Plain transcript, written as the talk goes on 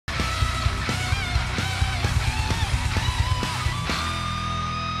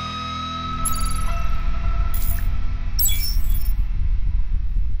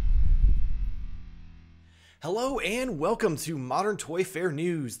Hello and welcome to Modern Toy Fair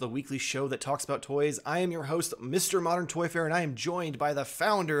News, the weekly show that talks about toys. I am your host, Mr. Modern Toy Fair, and I am joined by the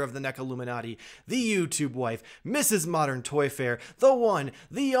founder of the NECA Illuminati, the YouTube wife, Mrs. Modern Toy Fair, the one,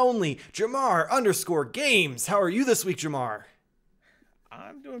 the only, Jamar_Games. How are you this week, Jamar?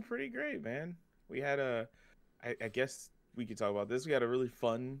 I'm doing pretty great, man. We had I guess we could talk about this. We had a really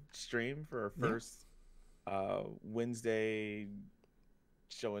fun stream for our first Wednesday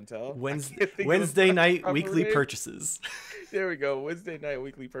show and tell. Wednesday night weekly name. purchases. There we go. Wednesday night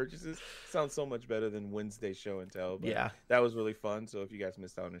weekly purchases. Sounds so much better than Wednesday show and tell. But Yeah. that was really fun. So if you guys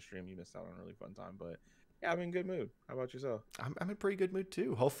missed out on the stream, you missed out on a really fun time. But yeah, I'm in good mood. How about yourself? I'm in a pretty good mood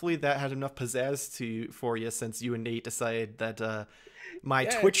too. Hopefully that had enough pizzazz for you, since you and Nate decided that my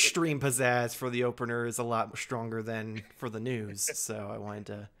Twitch stream pizzazz for the opener is a lot stronger than for the news. So I wanted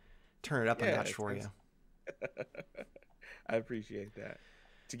to turn it up a notch for you. I appreciate that.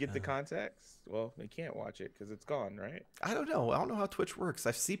 To get the context, well, they can't watch it because it's gone, right? I don't know. I don't know how Twitch works.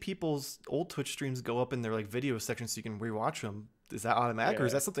 I see people's old Twitch streams go up in their video section so you can rewatch them. Is that automatic or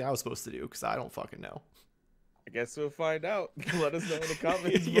is that something I was supposed to do? Because I don't fucking know. I guess we'll find out. Let us know in the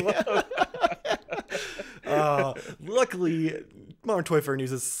comments below. Luckily, Modern Toy Fair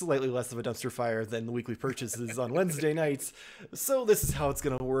News is slightly less of a dumpster fire than the weekly purchases on Wednesday nights. So this is how it's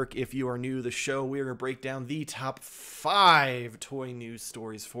going to work. If you are new to the show, we are going to break down the top 5 toy news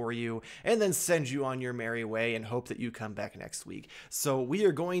stories for you and then send you on your merry way and hope that you come back next week. So we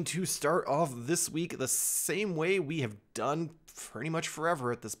are going to start off this week the same way we have done pretty much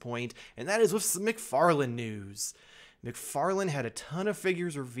forever at this point, and that is with some Mcfarlane news. Mcfarlane had a ton of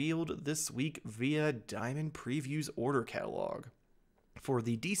figures revealed this week via Diamond Preview's order catalog. For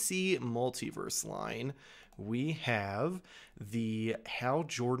the DC Multiverse line, we have the Hal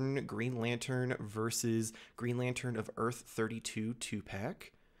Jordan Green Lantern versus Green Lantern of Earth 32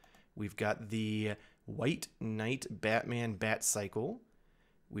 2-pack. We've got the White Knight Batman Bat Cycle.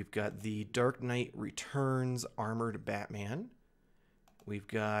 We've got the Dark Knight Returns Armored Batman. We've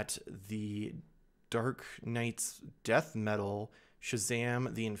got the Dark Knight's Death Metal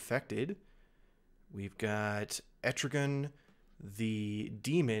Shazam the Infected. We've got Etrigan the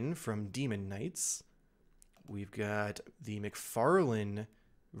Demon from Demon Knights. We've got the Mcfarlane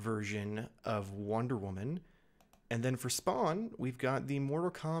version of Wonder Woman. And then for Spawn, we've got the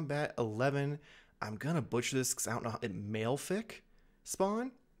Mortal Kombat 11. I'm going to butcher this because I don't know. Malefic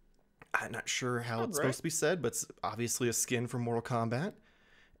Spawn? I'm not sure how it's supposed to be said, but it's obviously a skin from Mortal Kombat.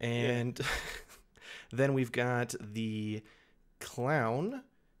 And then we've got the Clown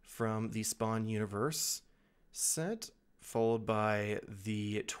from the Spawn Universe set, followed by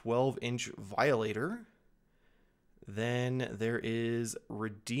the 12-inch Violator. Then there is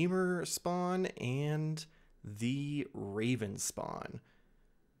Redeemer Spawn and the Raven Spawn.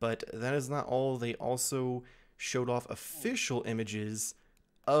 But that is not all. They also showed off official images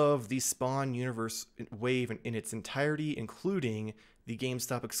of the Spawn Universe wave in its entirety, including the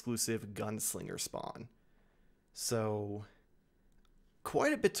GameStop exclusive Gunslinger Spawn. So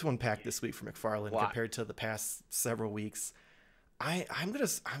quite a bit to unpack this week for Mcfarlane compared to the past several weeks. I'm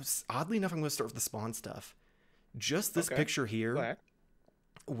oddly enough, I'm gonna start with the Spawn stuff. Just this picture here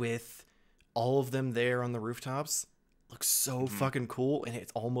with all of them there on the rooftops looks so fucking cool, and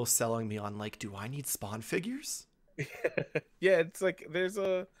it's almost selling me on, like, do I need Spawn figures? Yeah, it's like there's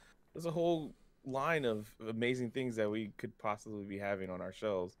a whole line of amazing things that we could possibly be having on our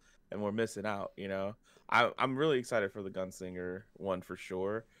shelves, and we're missing out. I'm really excited for the Gunslinger one for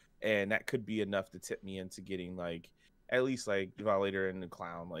sure, and that could be enough to tip me into getting like at least like the Violator and the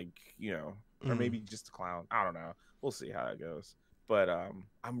Clown, or maybe just the Clown. I don't know. We'll see how it goes. But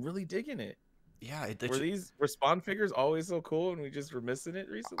I'm really digging it. Yeah, were Spawn figures always so cool and we just were missing it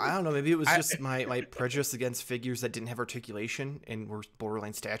recently? I don't know. Maybe it was just my prejudice against figures that didn't have articulation and were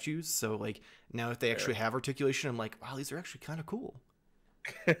borderline statues. So like now that they actually have articulation, I'm like, wow, these are actually kind of cool.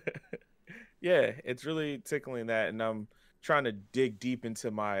 Yeah, it's really tickling that, and I'm trying to dig deep into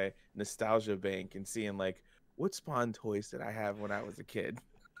my nostalgia bank and seeing like what Spawn toys did I have when I was a kid.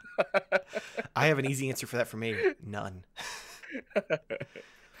 I have an easy answer for that for me. None.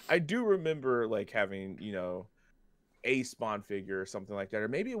 I do remember like having, a Spawn figure or something like that, or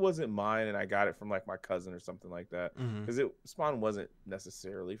maybe it wasn't mine and I got it from like my cousin or something like that, because Spawn wasn't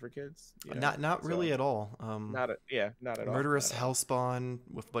necessarily for kids. Not really at all. Not at all. Murderous Hell Spawn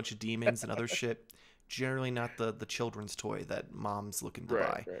with a bunch of demons and other shit. Generally not the children's toy that mom's looking to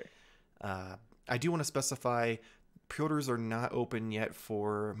buy. Right. I do want to specify pre-orders are not open yet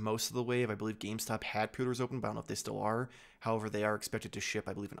for most of the wave. I believe GameStop had pre-orders open, but I don't know if they still are. However, they are expected to ship,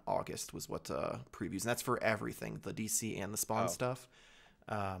 I believe, in August was what previews. And that's for everything, the DC and the Spawn stuff.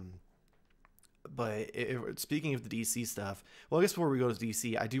 But speaking of the DC stuff, well, I guess before we go to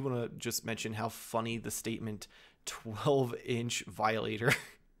DC, I do want to just mention how funny the statement 12-inch violator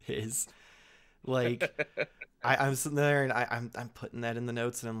is. Like, I'm sitting there and I'm putting that in the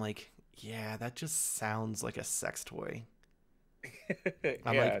notes, and I'm like, yeah, that just sounds like a sex toy.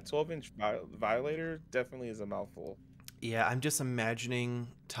 I'm Yeah, like, 12-inch violator definitely is a mouthful. yeah, I'm just imagining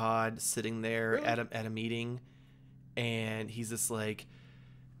Todd sitting there Really? at a meeting, and he's just like,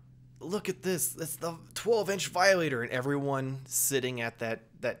 look at this, it's the 12-inch violator, and everyone sitting at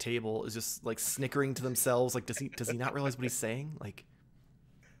that table is just like snickering to themselves, like, does he not realize what he's saying? Like,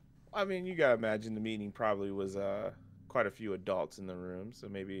 I mean, you gotta imagine the meeting probably was quite a few adults in the room, so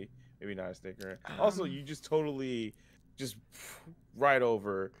maybe not a sticker. Also, you just totally just right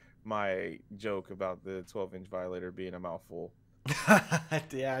over my joke about the 12-inch violator being a mouthful.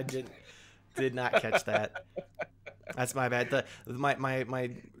 yeah, I did not catch that. That's my bad.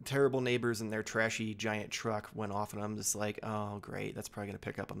 My terrible neighbors and their trashy giant truck went off, and I'm just like, oh great, that's probably gonna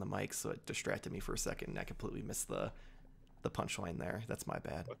pick up on the mic, so it distracted me for a second, and I completely missed the punchline there. That's my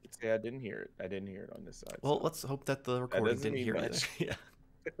bad. I could say I didn't hear it. I didn't hear it on this side. Well, so let's hope that the that recording doesn't didn't mean hear much. it.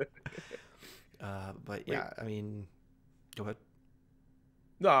 Yeah. But yeah, I mean, go ahead.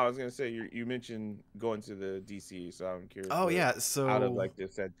 No, I was gonna say you mentioned going to the DC, so I'm curious. Oh what yeah, so out of like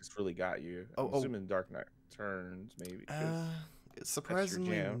this that just really got you. I'm oh, assuming Dark Knight Returns, maybe. 'Cause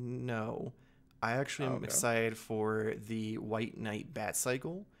surprisingly, jam. no. I actually am okay. excited for the White Knight Bat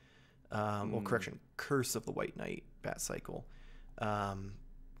Cycle. Well, correction, Curse of the White Knight Bat Cycle.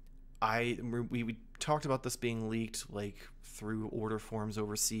 We talked about this being leaked like through order forms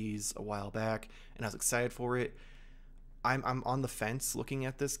overseas a while back, and I was excited for it. I'm on the fence looking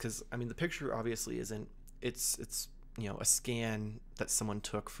at this because I mean the picture obviously isn't. It's you know a scan that someone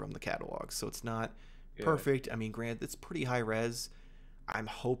took from the catalog, so it's not perfect. I mean, granted, it's pretty high res. I'm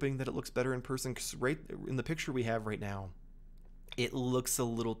hoping that it looks better in person because right in the picture we have right now, it looks a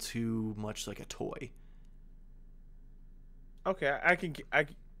little too much like a toy. Okay, I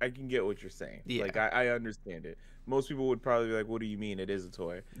can get what you're saying. Yeah. Like I understand it. Most people would probably be like, "What do you mean? It is a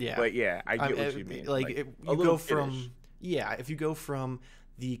toy." Yeah. But yeah, I get what you mean. Like a you little go from kiddish. if you go from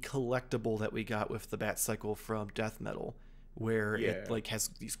the collectible that we got with the Bat Cycle from Death Metal, where it like has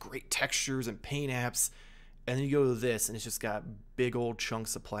these great textures and paint apps, and then you go to this and it's just got big old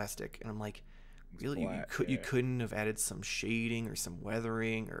chunks of plastic, and I'm like, really, you couldn't have added some shading or some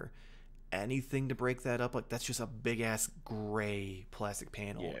weathering or anything to break that up? Like that's just a big ass gray plastic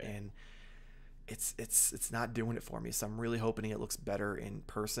panel, and it's not doing it for me. So I'm really hoping it looks better in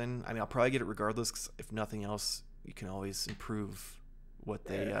person. I mean, I'll probably get it regardless, 'cause if nothing else, you can always improve what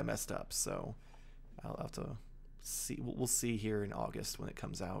they messed up. So I'll have to see. We'll see here in August when it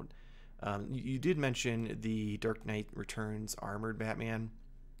comes out. You did mention the Dark Knight Returns armored Batman.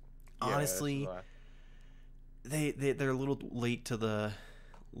 Honestly, they're a little late to the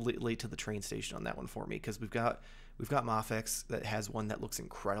train station on that one for me, because we've got Mafex that has one that looks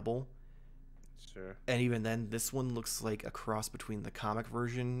incredible. Sure. And even then, this one looks like a cross between the comic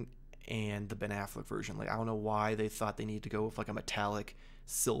version and the Ben Affleck version. Like I don't know why they thought they needed to go with like a metallic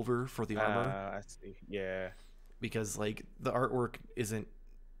silver for the armor. I see. Yeah. Because like the artwork isn't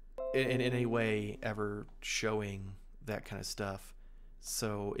in any way ever showing that kind of stuff.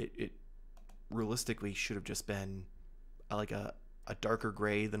 So it realistically should have just been like a darker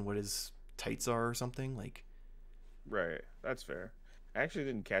gray than what his tights are or something. Like, right. That's fair. I actually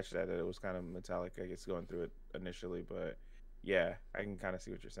didn't catch that it was kind of metallic, I guess, going through it initially, but yeah, I can kind of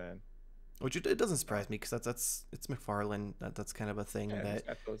see what you're saying. Which it doesn't surprise me, because it's Mcfarlane. That's kind of a thing that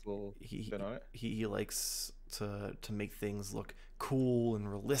he likes to make things look cool and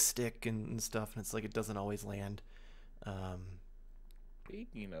realistic and stuff, and it's like it doesn't always land.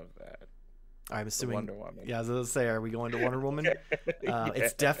 Speaking of that, I'm assuming Wonder Woman. Yeah, I was gonna say, are we going to Wonder Woman?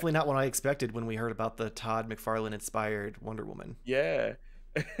 It's definitely not what I expected when we heard about the Todd McFarlane inspired Wonder Woman. Yeah.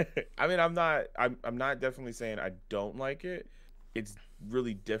 I mean, I'm not definitely saying I don't like it. It's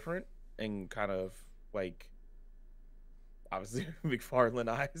really different and kind of like obviously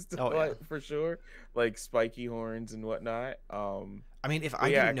McFarlaneized, for sure, like spiky horns and whatnot. I mean, if I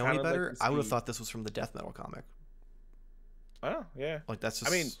didn't know any better, I would have thought this was from the Death Metal comic. Oh yeah, like that's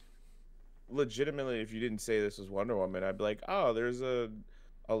just. I mean, legitimately, if you didn't say this was Wonder Woman, I'd be like, oh, there's a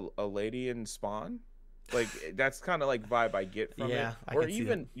lady in Spawn. Like that's kind of like vibe I get from it. Or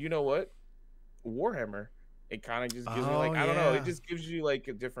even, you know what, Warhammer. It kind of just gives me like, I don't know, it just gives you like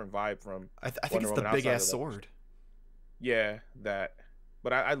a different vibe from. I think it's the big ass sword. Yeah, that.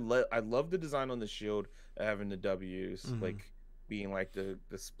 But I love the design on the shield, having the W's like being like the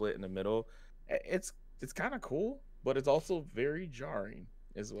split in the middle. It's kind of cool, but it's also very jarring.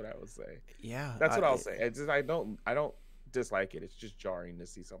 is what I would say. Yeah, That's what I'll say. It's just I don't dislike it. It's just jarring to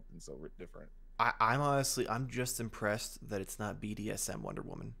see something so different. I'm honestly, I'm just impressed that it's not BDSM Wonder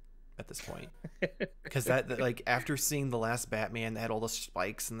Woman at this point. Because that, like, after seeing the last Batman that had all the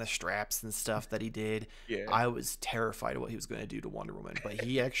spikes and the straps and stuff that he did, Yeah. I was terrified of what he was going to do to Wonder Woman. But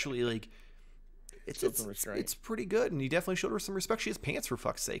he actually, like, it's pretty good, and he definitely showed her some respect. She has pants, for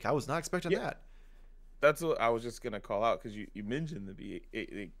fuck's sake. I was not expecting that. That's what I was just gonna call out, because you mentioned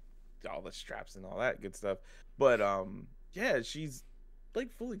all the straps and all that good stuff. But yeah, she's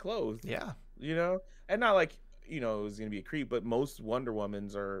like fully clothed. Yeah. You know, and not like, you know, it was gonna be a creep, but most Wonder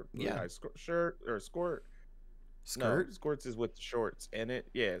Womans are shirt or skirt. No, skirts is with the shorts in it.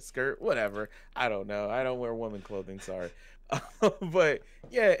 Yeah, skirt, whatever. I don't know. I don't wear woman clothing. Sorry. But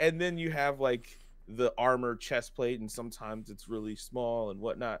yeah, and then you have like the armor chest plate, and sometimes it's really small and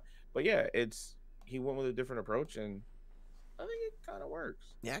whatnot. But yeah, he went with a different approach, and I think it kind of works.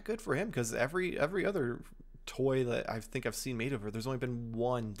 Yeah, good for him, because every other toy that I think I've seen made of her, there's only been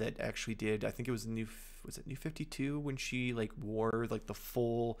one that actually did. I think it was New 52 when she like wore like the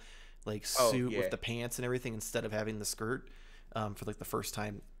full like suit with the pants and everything instead of having the skirt for like the first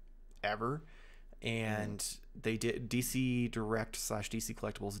time ever. And they did, DC Direct / DC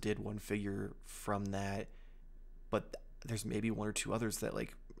Collectibles did one figure from that, but there's maybe one or two others that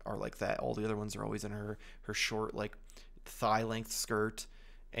like are like that. All the other ones are always in her short like thigh length skirt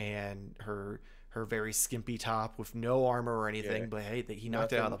and her very skimpy top with no armor or anything. But hey, he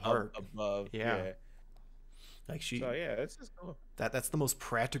knocked it out of the park. Above, like she. So yeah, it's just cool. That's the most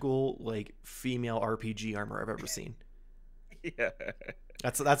practical like female RPG armor I've ever seen. Yeah.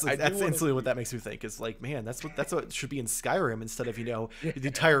 That's instantly what that makes me think is like, man, that's what should be in Skyrim instead of, you know, the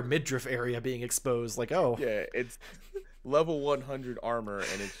entire midriff area being exposed. Like, oh yeah, it's level 100 armor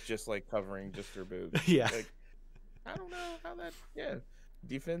and it's just like covering just her boobs. Yeah, like, I don't know how that. Yeah,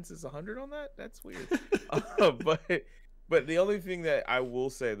 defense is 100 on that. That's weird. But the only thing that I will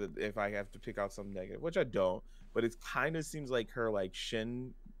say, that if I have to pick out something negative, which I don't, but it kind of seems like her like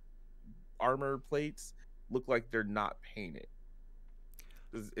shin armor plates look like they're not painted.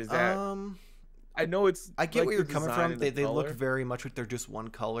 Is that? I know it's. I get like where you're coming from. They look color. very much like they're just one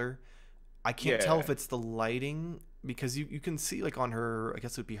color. I can't tell if it's the lighting, because you can see like on her, I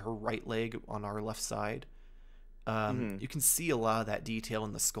guess it would be her right leg on our left side. You can see a lot of that detail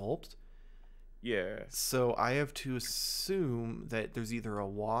in the sculpt. Yeah. So I have to assume that there's either a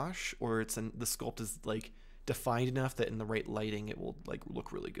wash or the sculpt is like defined enough that in the right lighting it will like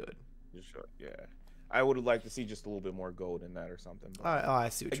look really good. Sure. Yeah. I would like to see just a little bit more gold in that or something. But I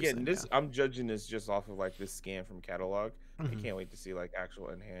see what you're saying. Again, I'm judging this just off of like this scan from catalog. I can't wait to see like actual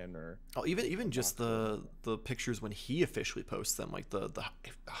in hand or. Oh, even just the pictures when he officially posts them, like the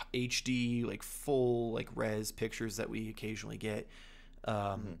HD like full like res pictures that we occasionally get.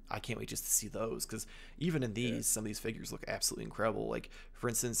 I can't wait just to see those, because even in these, some of these figures look absolutely incredible. Like for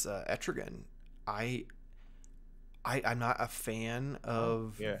instance, Etrigan, I'm not a fan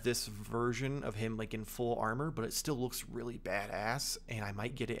of this version of him like in full armor, but it still looks really badass, and I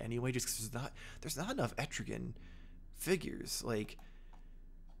might get it anyway just because there's not enough Etrigan figures. Like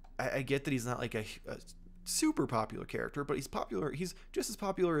I get that he's not like a super popular character, but he's popular. He's just as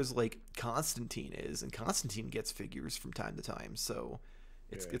popular as like Constantine is, and Constantine gets figures from time to time. So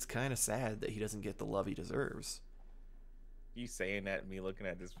it's kind of sad that he doesn't get the love he deserves. You saying that, me looking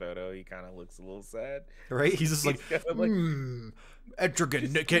at this photo, he kind of looks a little sad, right? He's just like,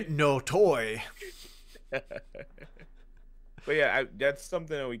 Etrigan get no toy. But yeah, that's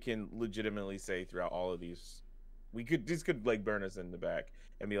something that we can legitimately say throughout all of these. This could like burn us in the back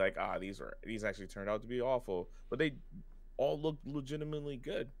and be like, these actually turned out to be awful, but they all look legitimately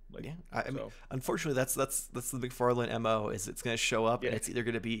good. Like, yeah, I mean, unfortunately, that's the Mcfarlane MO. Is it's gonna show up and it's either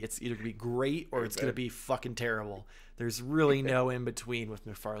gonna be great or it's gonna be fucking terrible. There's really no in between with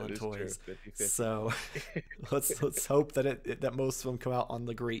Mcfarlane toys. 50-50. So let's hope that that most of them come out on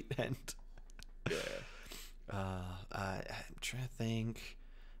the great end. Yeah. I'm trying to think.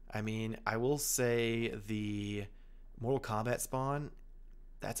 I mean, I will say the Mortal Kombat Spawn.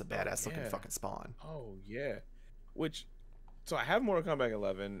 That's a badass looking fucking Spawn. Oh yeah. So I have Mortal Kombat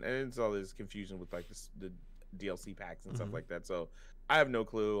 11, and it's all this confusion with like the DLC packs and stuff like that. So I have no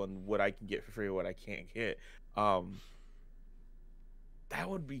clue on what I can get for free or what I can't get. That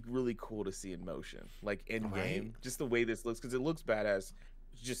would be really cool to see in motion, like in game, just the way this looks, because it looks badass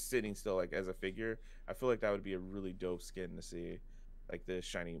just sitting still, like as a figure. I feel like that would be a really dope skin to see, like the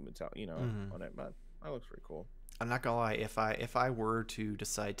shiny metal, on it. But that looks pretty cool. I'm not gonna lie, if I were to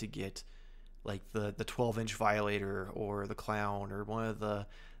decide to get like the 12-inch Violator or the Clown or one of the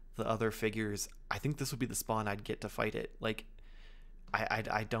other figures, I think this would be the Spawn I'd get to fight it. Like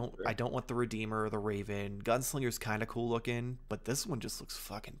I don't want the Redeemer or the Raven. Gunslinger's kind of cool looking, but this one just looks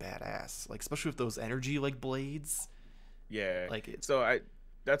fucking badass. Like especially with those energy like blades. Yeah. Like it's So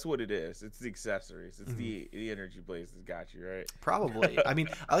that's what it is. It's the accessories. It's the energy blades that got you, right? probably. I mean,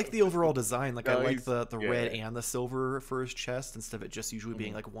 I like the overall design. Like I No, like the yeah. red and the silver for his chest instead of it just usually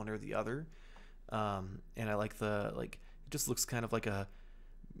being like one or the other. And I like it just looks kind of like a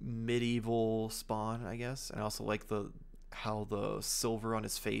medieval Spawn, I guess. And I also like how the silver on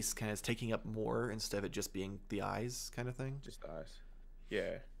his face kind of is taking up more instead of it just being the eyes kind of thing. Just eyes.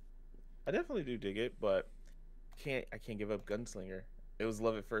 Yeah. I definitely do dig it, but I can't give up Gunslinger. It was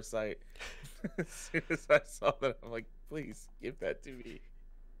love at first sight. As soon as I saw that, I'm like, please give that to me.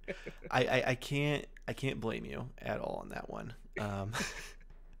 I can't blame you at all on that one.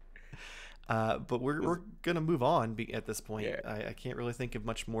 But we're gonna move on at this point. Yeah. I can't really think of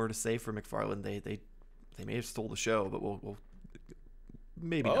much more to say for Mcfarlane. They may have stole the show, but we'll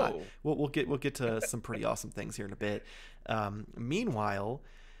maybe not. We'll get to some pretty awesome things here in a bit. Meanwhile,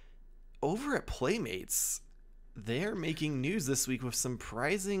 over at Playmates, they're making news this week with some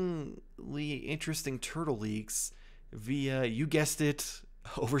surprisingly interesting turtle leaks via, you guessed it,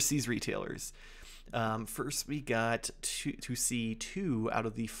 overseas retailers. First, we got to see 2 out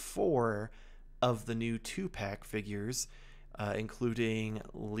of the 4 of the new 2-pack figures, including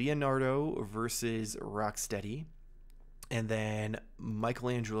Leonardo versus Rocksteady, and then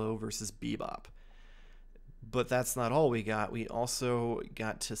Michelangelo versus Bebop. But that's not all we got. We also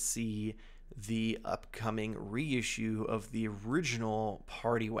got to see the upcoming reissue of the original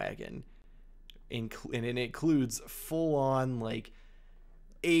Party Wagon, and it includes full-on like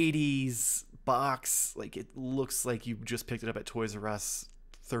 80s box. Like it looks like you just picked it up at Toys R Us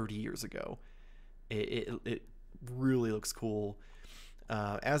 30 years ago. It really looks cool.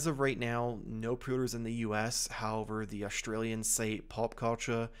 As of right now, no pre-orders in the US. However, the Australian site Pulp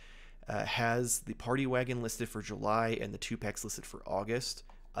Culture has the Party Wagon listed for July and the 2-packs listed for August.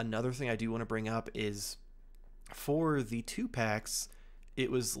 Another thing I do want to bring up is for the 2-packs,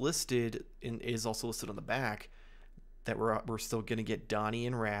 it was listed and is also listed on the back that we're still going to get Donnie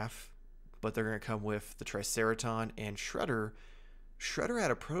and Raph, but they're going to come with the Triceraton and Shredder. Shredder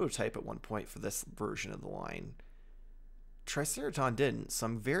had a prototype at one point for this version of the line. Triceraton didn't, so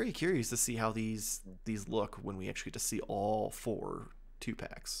I'm very curious to see how these look when we actually get to see all 4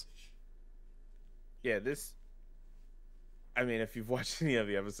 2-packs. Yeah, I mean, if you've watched any of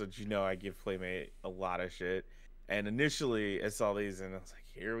the episodes, you know I give Playmate a lot of shit. And initially, I saw these and I was like,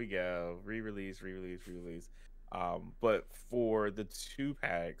 here we go. Re-release. But for the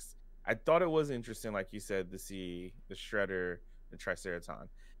 2-packs, I thought it was interesting, like you said, to see the Shredder, the Triceraton.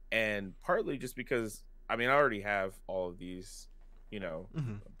 And partly just because, I mean, I already have all of these,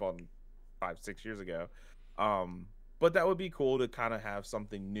 bought them 5-6 years ago. But that would be cool to kind of have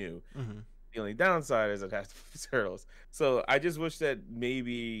something new. The only downside is it has to be turtles. So I just wish that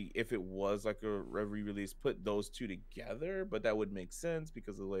maybe if it was like a re-release, put those 2 together, but that would make sense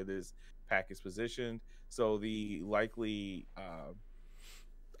because of the way this pack is positioned. So the likely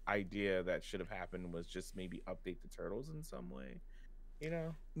idea that should have happened was just maybe update the turtles in some way,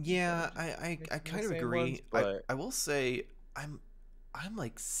 Yeah, I kind of agree. Ones, but I will say I'm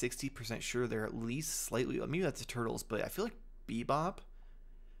like 60% sure they're at least slightly, maybe that's the turtles, but I feel like Bebop.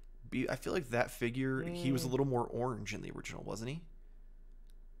 I feel like that figure, he was a little more orange in the original, wasn't he?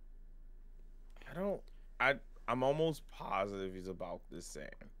 I'm almost positive he's about the same.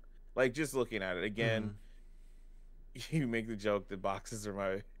 Like, just looking at it again, you make the joke that boxes are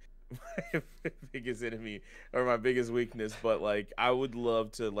my biggest enemy or my biggest weakness, but like I would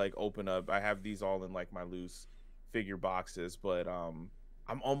love to like open up. I have these all in like my loose figure boxes, but I'm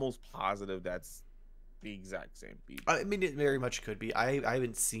almost positive that's the exact same beat. I mean, it very much could be. I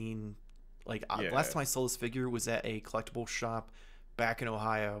haven't seen, like, last time I saw this figure was at a collectible shop back in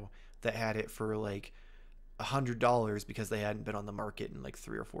Ohio that had it for like $100 because they hadn't been on the market in like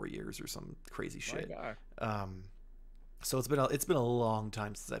 3 or 4 years or some crazy shit. So it's been a long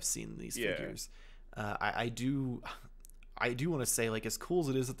time since I've seen these figures. I do want to say, like, as cool as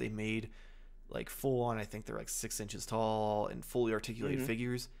it is that they made like full on, I think they're like 6 inches tall and fully articulated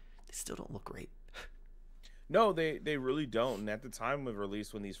figures, they still don't look great. No, they really don't. And at the time of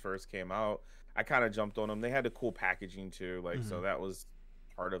release, when these first came out, I kind of jumped on them. They had the cool packaging too, like so that was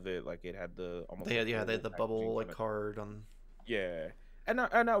part of it. Like it had the almost they had the bubble like card on. Yeah, and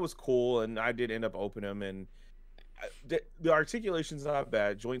that was cool. And I did end up opening them, and the articulation's not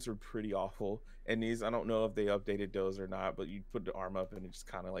bad. Joints are pretty awful. And these, I don't know if they updated those or not, but you put the arm up and it just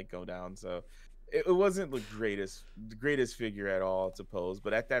kind of like go down. So it wasn't the greatest figure at all to pose,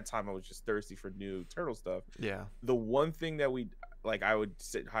 but at that time I was just thirsty for new turtle stuff. Yeah. The one thing that like I would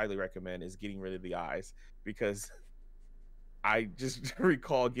highly recommend is getting rid of the eyes, because I just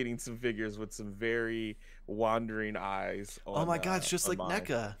recall getting some figures with some very wandering eyes Oh my god, it's just on like mine.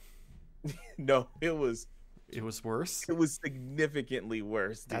 NECA. No, it was Worse. it was significantly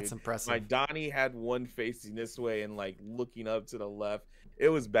worse, That's dude. My impressive. Donnie had one facing this way and like looking up to the left. It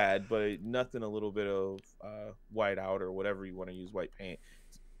was bad, but nothing a little bit of white out or whatever you want to use, white paint,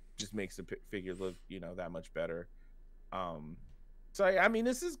 just makes the figure look, that much better. Um, so I mean,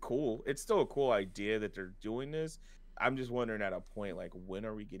 this is cool. It's still a cool idea that they're doing this. I'm just wondering at a point, like, when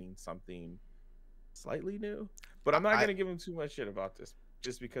are we getting something slightly new? But I'm not gonna give them too much shit about this,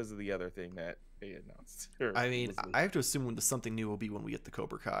 just because of the other thing that they announced. I mean, I have to assume when the something new will be when we get the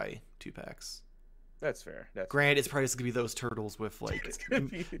Cobra Kai 2-packs. That's fair. Granted, it's probably just gonna be those turtles with like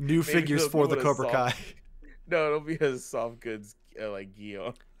be, new figures for the Cobra Kai. No, it'll be a soft goods like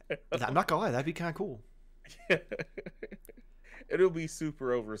Gio. I'm not gonna lie, that'd be kind of cool. It'll be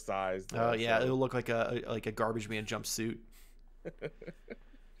super oversized. Oh yeah, so it'll look like a garbage man jumpsuit.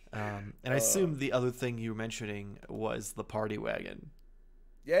 And I assume the other thing you were mentioning was the party wagon.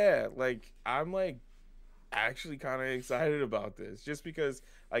 Yeah, like I'm like actually kind of excited about this, just because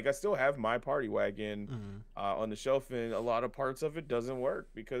like I still have my party wagon on the shelf, and a lot of parts of it doesn't work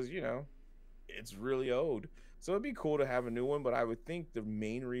because it's really old. So it'd be cool to have a new one, but I would think the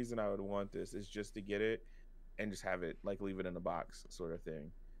main reason I would want this is just to get it and just have it, like, leave it in a box sort of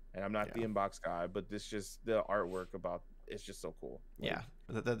thing. And I'm not the inbox guy, but this just the artwork about it's just so cool. Like, yeah,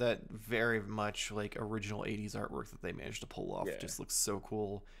 that very much like original 80s artwork that they managed to pull off just looks so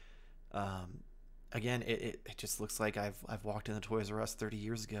cool. Again, it just looks like I've walked in the Toys R Us 30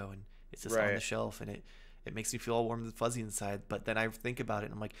 years ago, and it's just on the shelf, and it makes me feel all warm and fuzzy inside. But then I think about it,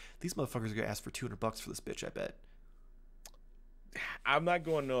 and I'm like, these motherfuckers are gonna ask for $200 for this bitch, I bet. I'm not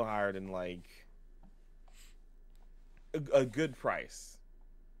going no higher than like a good price.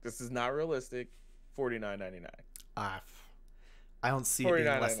 This is not realistic. $49.99. I don't see it being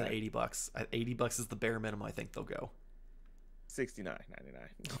less than $80. $80 is the bare minimum I think they'll go.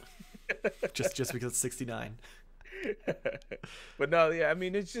 $69.99. just because it's 69. But no, yeah, I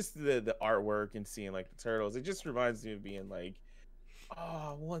mean, it's just the artwork and seeing like the turtles. It just reminds me of being like, oh,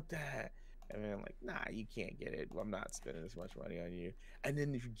 I want that. And then I'm like, nah, you can't get it. I'm not spending this much money on you. And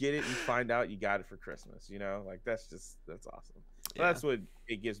then if you get it, you find out you got it for Christmas. Like that's awesome. So that's what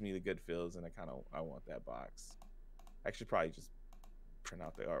it gives me the good feels, and I want that box. I should probably just print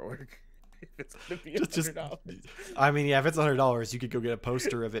out the artwork. If it's gonna be $100. I mean, yeah, if it's $100, you could go get a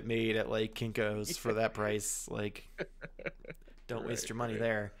poster of it made at like Kinko's for that price. Like, don't waste your money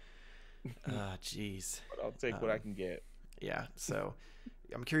there. Jeez. But I'll take what I can get. Yeah. So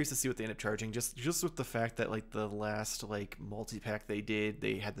I'm curious to see what they end up charging. Just with the fact that like the last like multi-pack they did,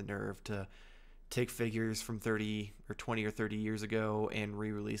 they had the nerve to take figures from 30 or 20 or 30 years ago and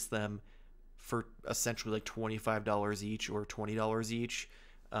re-release them for essentially like $25 each or $20 each.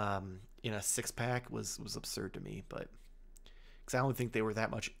 In a 6-pack was absurd to me, but because I don't think they were that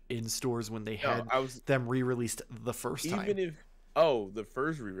much in stores when they had them re-released the first time. Even if the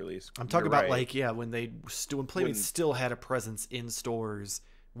first re-release, I'm talking about like when Playmate still had a presence in stores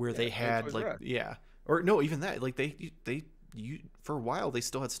where they had like or no, even that, like they for a while they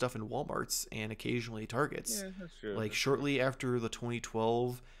still had stuff in Walmarts and occasionally Targets. Yeah, that's true. Like shortly after the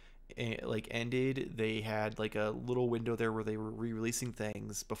 2012 like ended, they had like a little window there where they were re-releasing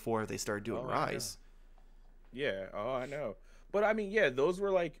things before they started doing Rise. I know. But I mean, those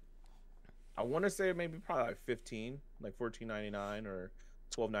were like, I want to say maybe probably like 15, like $14.99 or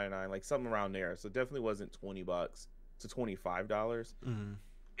 $12.99, like something around there. So it definitely wasn't $20 to $25.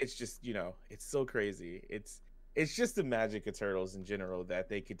 It's just, it's so crazy. It's just the magic of Turtles in general that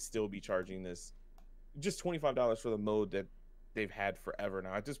they could still be charging this just $25 for the mode that they've had forever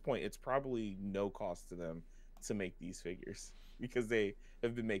now. At this point, it's probably no cost to them to make these figures because they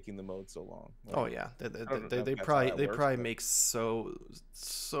have been making the mode so long. Like, oh yeah, they probably make so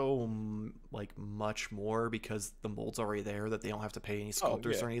like much more because the mold's already there that they don't have to pay any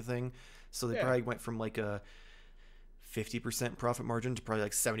sculptors or anything. So they probably went from like a 50% profit margin to probably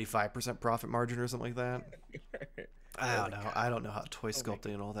like 75% profit margin or something like that. I don't know how toy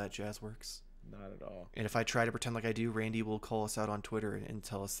sculpting and all that jazz works. Not at all. And if I try to pretend like I do, Randy will call us out on Twitter and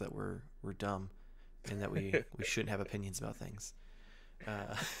tell us that we're dumb and that we shouldn't have opinions about things.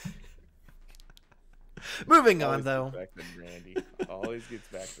 Moving on, though. Back to Randy. Always gets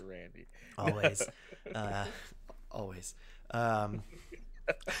back to Randy. Always.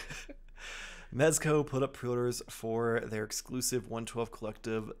 Mezco put up pre-orders for their exclusive 112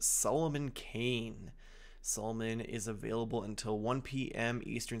 collective Soloman Kane. Soloman is available until 1 p.m.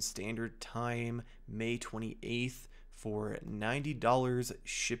 Eastern Standard Time, May 28th for $90,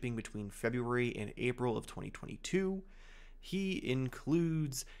 shipping between February and April of 2022. He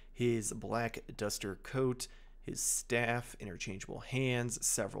includes his black duster coat, his staff, interchangeable hands,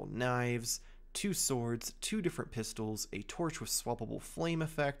 several knives, 2 swords, 2 different pistols, a torch with swappable flame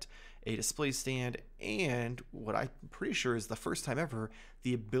effect, a display stand, and what I'm pretty sure is the first time ever,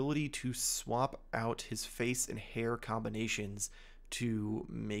 the ability to swap out his face and hair combinations to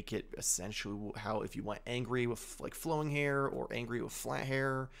make it essentially how if you want angry with like flowing hair or angry with flat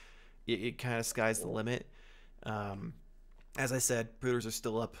hair, it kind of sky's the limit. As I said, pre-orders are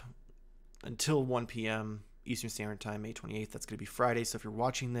still up until 1 p.m. Eastern Standard Time, May 28th. That's going to be Friday. So if you're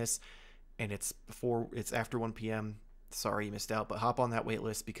watching this and it's after 1 p.m., sorry you missed out, but hop on that wait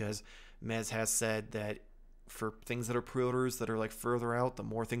list because Mez has said that for things that are pre-orders that are like further out, the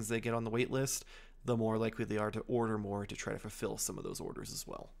more things they get on the wait list, the more likely they are to order more to try to fulfill some of those orders as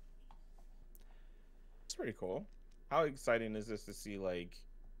well. It's pretty cool. How exciting is this to see like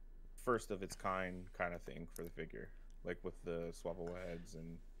first of its kind of thing for the figure, like with the swappable heads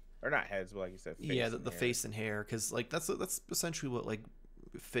and or not heads, but like you said, face yeah, and the hair. face and hair, because like that's essentially what like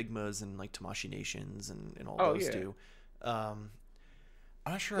Figmas and like Tamashii Nations and all those do. I'm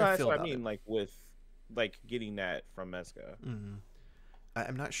not sure how I feel about it. Like with like getting that from Mezco.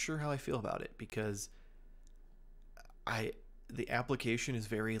 I'm not sure how I feel about it because the application is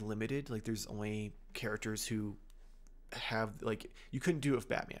very limited. Like there's only characters who have like you couldn't do it with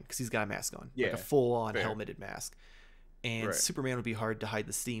Batman because he's got a mask on, like a full on helmeted mask, and Superman would be hard to hide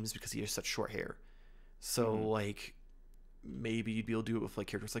the seams because he has such short hair. So like maybe you'd be able to do it with like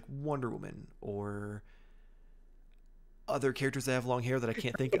characters like Wonder Woman or other characters that have long hair that I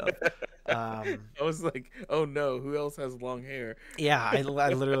can't think of. I was like, oh no, who else has long hair? Yeah, I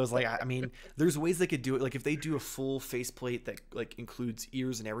literally was like, I mean, there's ways they could do it. Like if they do a full faceplate that like includes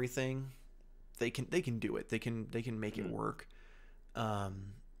ears and everything, they can do it. They can make it work.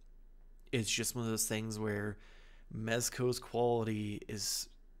 It's just one of those things where Mezco's quality is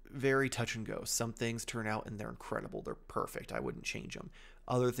very touch and go. Some things turn out and they're incredible. They're perfect. I wouldn't change them.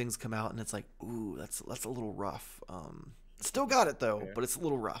 Other things come out and it's like, ooh, that's a little rough. Still got it though, but it's a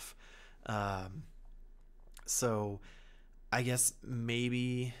little rough. So I guess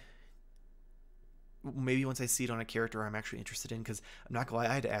maybe once I see it on a character I'm actually interested in, because I'm not gonna lie,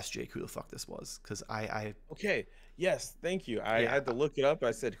 I had to ask Jake who the fuck this was because okay, yes, thank you. I had to look it up.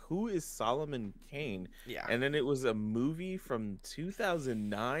 I said, who is Soloman Kane? Yeah, and then it was a movie from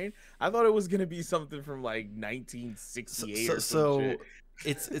 2009. I thought it was gonna be something from like 1968 or some shit.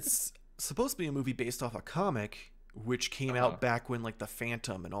 It's supposed to be a movie based off a comic which came out back when like the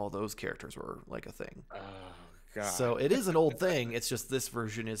Phantom and all those characters were like a thing. Oh god. So it is an old thing. It's just this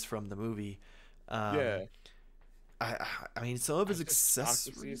version is from the movie. I mean, some of his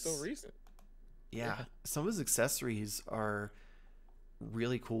accessories. So recent. Yeah, some of his accessories are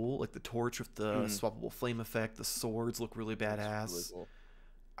really cool. Like the torch with the swappable flame effect. The swords look really badass. Really cool.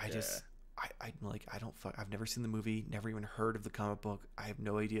 I've never seen the movie. Never even heard of the comic book. I have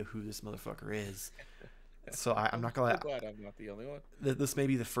no idea who this motherfucker is. So I'm not gonna. I'm glad I'm not the only one. This may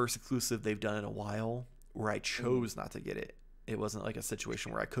be the first exclusive they've done in a while where I chose not to get it. It wasn't like a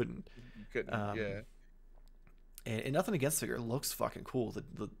situation where I couldn't. And nothing against the figure. It looks fucking cool.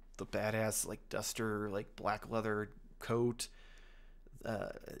 The badass like duster, like black leather coat.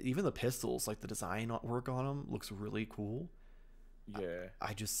 Even the pistols, like the design work on them looks really cool. Yeah.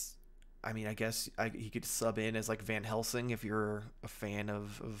 I mean, I guess he could sub in as like Van Helsing if you're a fan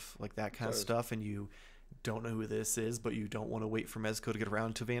of like that kind of stuff and you don't know who this is, but you don't want to wait for Mezco to get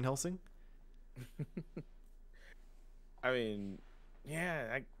around to Van Helsing. I mean,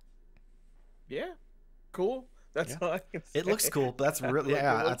 cool. That's all I can say. It looks cool, but that's really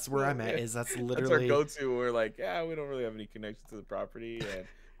that's where I'm at. Is that's literally that's our go-to. We're like, we don't really have any connection to the property, and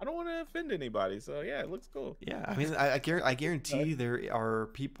I don't want to offend anybody. So yeah, it looks cool. Yeah, I mean, I guarantee there are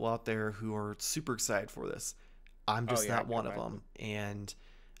people out there who are super excited for this. I'm just not one of them, and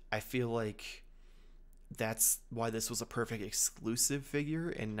I feel like that's why this was a perfect exclusive figure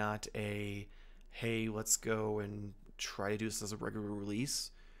and not a hey, let's go and try to do this as a regular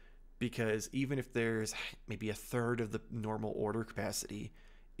release. Because even if there's maybe a third of the normal order capacity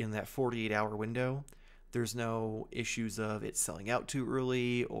in that 48-hour window, there's no issues of it selling out too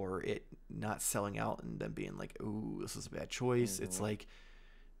early or it not selling out and then being like, ooh, this is a bad choice. It's like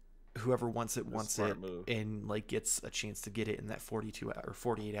whoever wants it and like gets a chance to get it in that 42 or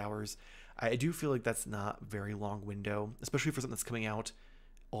 48 hours. I do feel like that's not a very long window, especially for something that's coming out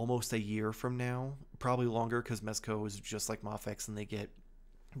almost a year from now, probably longer because Mezco is just like Mafex and they get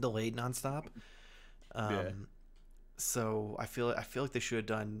delayed nonstop. So I feel like they should have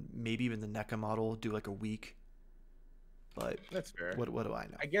done maybe even the NECA model do like a week But That's fair. what do I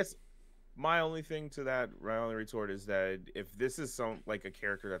know? I guess my only thing to that, my only retort is that if this is some like a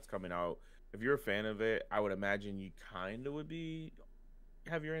character that's coming out, if you're a fan of it, I would imagine you kind of would be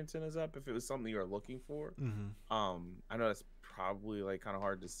have your antennas up if it was something you're looking for. I know that's probably like kind of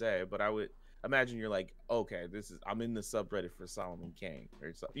hard to say, but I would imagine you're like, okay, I'm in the subreddit for Solomon Kane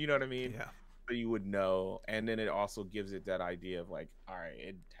or something. You know what I mean? Yeah. So you would know, and then it also gives it that idea of like, all right,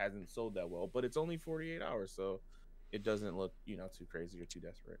 it hasn't sold that well, but it's only 48 hours, so it doesn't look, too crazy or too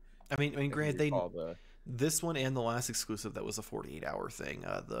desperate. I mean, granted, The this one and the last exclusive that was a 48-hour thing.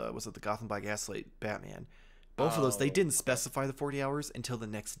 Was it the Gotham by Gaslight Batman? Both of those, they didn't specify the 40 hours until the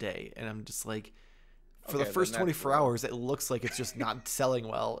next day, and I'm just like, for the first 24 hours, it looks like it's just not selling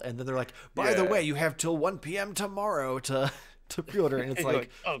well, and then they're like, by the way, you have till 1 p.m. tomorrow to pre-order, and it's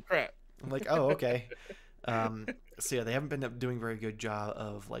like, oh crap. I'm like, oh, okay. So yeah, they haven't been doing a very good job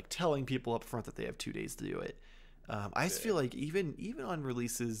of like telling people up front that they have 2 days to do it. I just feel like even on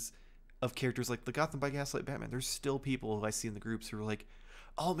releases of characters like the Gotham by Gaslight Batman, there's still people who I see in the groups who are like,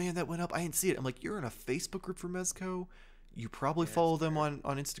 oh man, that went up, I didn't see it. I'm like, you're in a Facebook group for Mezco, you probably follow them on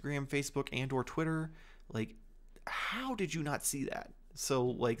Instagram, Facebook, and or Twitter. Like, how did you not see that? So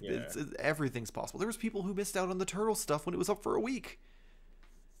like, everything's possible. There was people who missed out on the Turtle stuff when it was up for a week.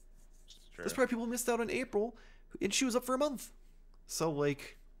 There's probably people who missed out on April, and she was up for a month. So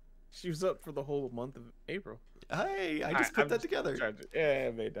like, she was up for the whole month of April. Hey, I just put that together.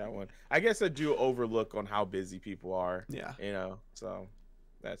 I made that one. I guess I do overlook on how busy people are. Yeah. So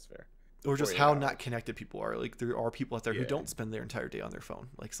that's fair. Or just how not connected people are. Like, there are people out there who don't spend their entire day on their phone,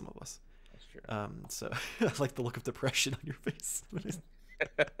 like some of us. That's true. So I like the look of depression on your face.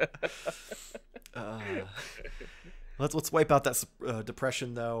 Let's wipe out that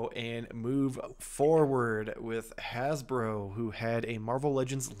depression though and move forward with Hasbro, who had a Marvel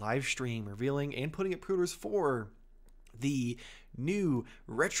Legends live stream revealing and putting up pre-orders for the new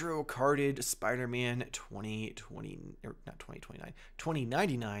retro carded Spider-Man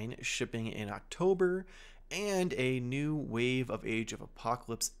 2099 shipping in October, and a new wave of Age of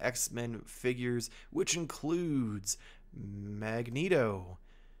Apocalypse X-Men figures, which includes Magneto,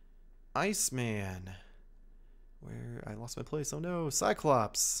 Iceman, where I lost my place, oh no,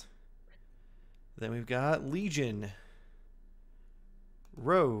 Cyclops. Then we've got Legion,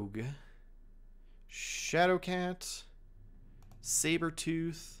 Rogue, Shadowcat,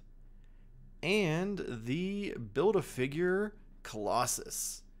 Sabretooth, and the Build-A-Figure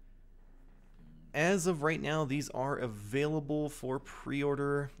Colossus. As of right now, these are available for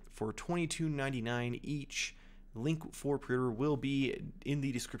pre-order for $22.99 each. Link for pre-order will be in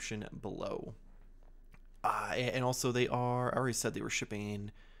the description below. And also I already said they were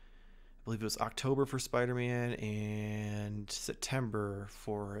shipping, I believe it was October for Spider-Man and September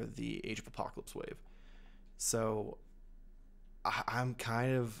for the Age of Apocalypse wave. So I'm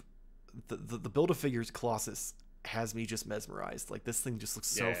kind of, the Build-A-Figures Colossus has me just mesmerized. Like, this thing just looks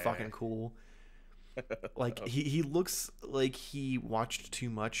so fucking cool. Like, he looks like he watched too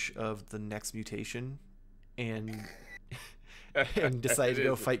much of the Next Mutation and decided to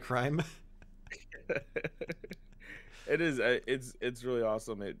go fight crime. It is. It's really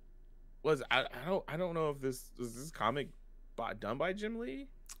awesome. It was. I don't know if this comic done by Jim Lee.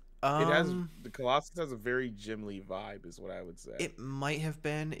 It has, the Colossus has a very Jim Lee vibe, is what I would say. It might have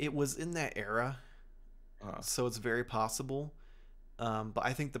been. It was in that era, so it's very possible. But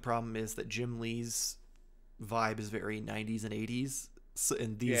I think the problem is that Jim Lee's vibe is very 90s and 80s,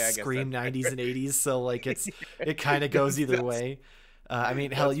 and these scream 90s and 80s. So like, it kind of goes either way. I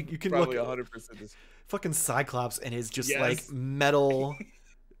mean, hell, you can look 100% fucking Cyclops and his just like metal,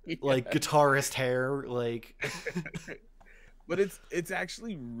 like guitarist hair, like. But it's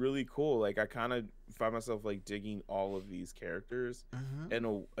actually really cool. Like, I kind of find myself like digging all of these characters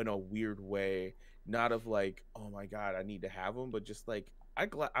in a weird way. Not of like, oh my god, I need to have them, but just like,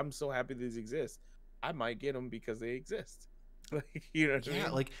 I'm so happy these exist. I might get them because they exist. Like, you know what I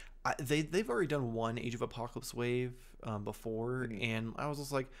mean? Like they've already done one Age of Apocalypse wave before, and I was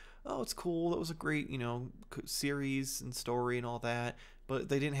just like, oh, it's cool. That was a great, series and story and all that. But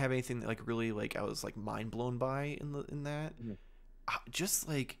they didn't have anything that like really like I was like mind blown by in that. Just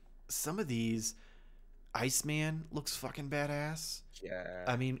like some of these, Iceman looks fucking badass. Yeah.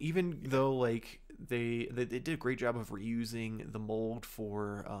 I mean, even though like they did a great job of reusing the mold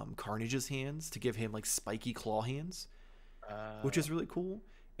for Carnage's hands to give him like spiky claw hands, which is really cool.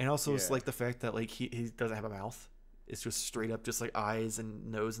 And also it's like the fact that like he doesn't have a mouth. It's just straight up just like eyes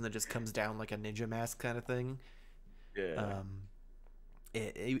and nose, and then just comes down like a ninja mask kind of thing. Yeah.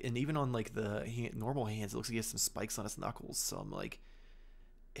 And even on like the normal hands, it looks like he has some spikes on his knuckles. So I'm like,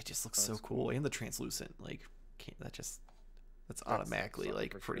 it just looks so cool. And the translucent, like, That's automatically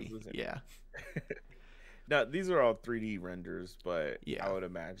like pretty. Yeah. Now these are all 3D renders, but Yeah. I would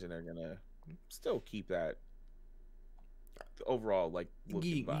imagine they're gonna still keep that overall like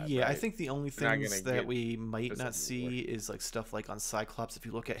looking vibe. Yeah, right? I think the only things that we might not see is like stuff like on Cyclops. If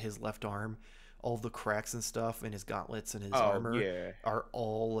you look at his left arm, all the cracks and stuff in his gauntlets and his armor are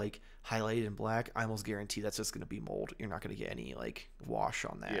all like highlighted in black. I almost guarantee that's just going to be mold. You're not going to get any like wash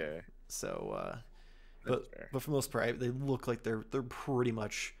on that. Yeah. So, but for the most part, they look like they're pretty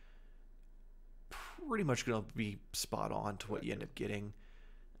much going to be spot on to what you end up getting.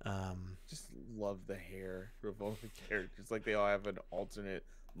 Just love the hair of all the characters. Like they all have an alternate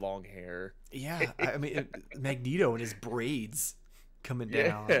long hair. Yeah, I mean Magneto and his braids coming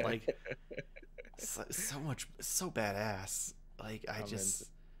down, like so badass. Like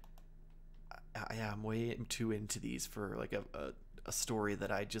I'm way too into these for like a story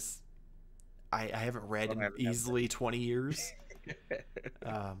that I haven't read in easily 20 years.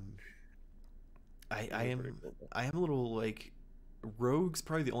 I am a little like Rogue's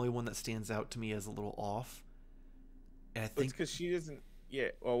probably the only one that stands out to me as a little off, and I think because she doesn't. Yeah.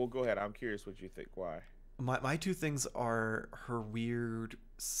 Well, go ahead. I'm curious what you think. Why? My two things are her weird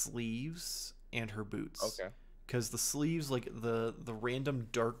sleeves and her boots. Okay. Because the sleeves, like the random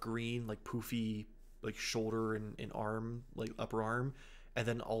dark green, like poofy, like shoulder and arm, like upper arm, and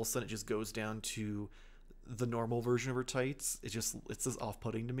then all of a sudden it just goes down to the normal version of her tights. It's just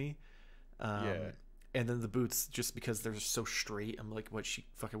off-putting to me. And then the boots, just because they're so straight, I'm like, what, she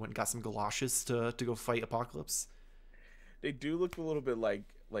fucking went and got some galoshes to go fight Apocalypse? They do look a little bit like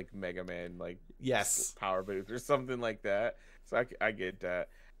Mega Man, like yes, power boots or something like that. So I get that.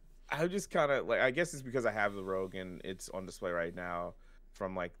 I just kind of like, I guess it's because I have the Rogue and it's on display right now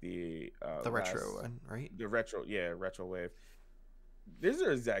from like the retro one, right? The retro wave. These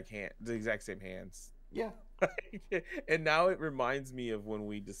are the exact same hands. Yeah. And now it reminds me of when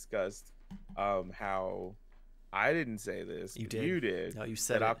we discussed how I didn't say this. You did. No, you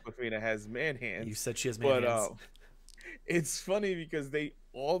said that Mcfalane has man hands. You said she has man hands. It's funny because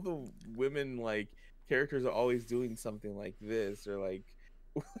all the women like characters are always doing something like this or like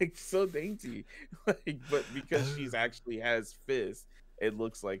so dainty. Like, but because she's actually has fists, it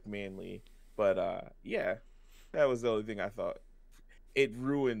looks like manly. But yeah, that was the only thing I thought. It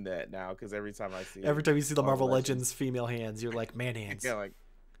ruined that now because every time you see the Marvel Legends female hands, you're like, man hands. Yeah, like,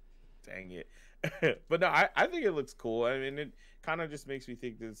 dang it. But no, I think it looks cool. I mean, it kind of just makes me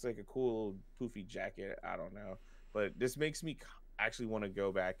think that it's like a cool poofy jacket. I don't know, but this makes me actually want to go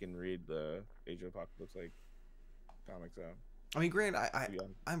back and read the Age of Apocalypse like comics. I mean, Grant,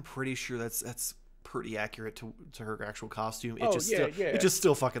 I'm pretty sure that's pretty accurate to her actual costume. It just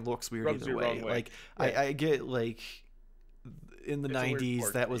still fucking looks weird either way. Like I get like. In the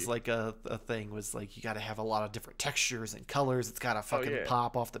 90s that was like a thing was like you got to have a lot of different textures and colors. It's got to fucking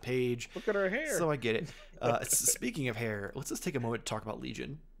pop off the page. Look at her hair. So I get it. Speaking of hair, let's just take a moment to talk about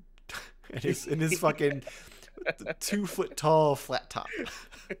Legion and his fucking 2 foot tall flat top.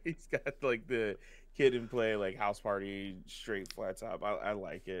 He's got like the Kid and Play like house party straight flat top. I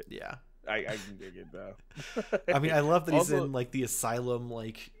like it. Yeah, I can dig it though. I mean, I love that he's in like the asylum,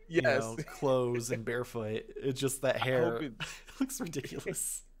 like you know, clothes and barefoot. It's just that hair it looks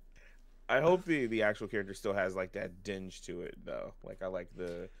ridiculous. I hope the actual character still has like that dinge to it though. Like I like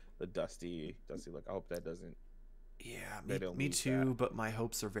the dusty look. I hope that doesn't. Yeah, me too. That. But my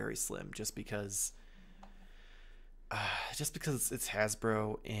hopes are very slim, just because it's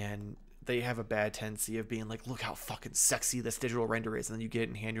Hasbro and they have a bad tendency of being like, look how fucking sexy this digital render is, and then you get it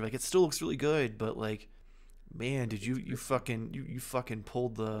in hand, you're like, it still looks really good, but like, man, did you fucking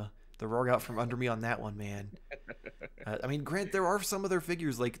pulled the rug out from under me on that one, man. I mean, Grant, there are some of their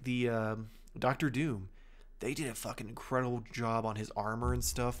figures like the Doctor Doom. They did a fucking incredible job on his armor and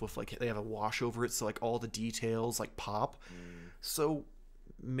stuff with like they have a wash over it, so like all the details like pop. So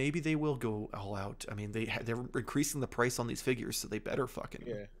maybe they will go all out. I mean, they're increasing the price on these figures, so they better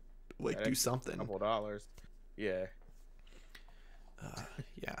fucking do something. $2 dollars. Yeah.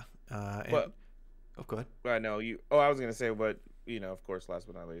 But go ahead. I know you. Oh, I was gonna say, but you know, of course, last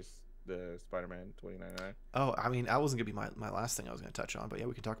but not least, the Spider-Man 2099. Oh, I mean, I wasn't gonna be my last thing I was gonna touch on, but yeah,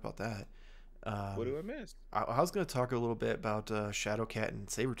 we can talk about that. What do I miss? I was gonna talk a little bit about Shadowcat and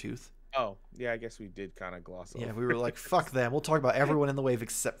Sabretooth. Oh, yeah, I guess we did kind of gloss over. Yeah, we were like, fuck them. We'll talk about everyone in the wave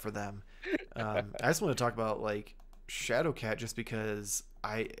except for them. I just want to talk about like Shadowcat just because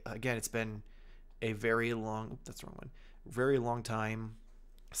it's been a very long time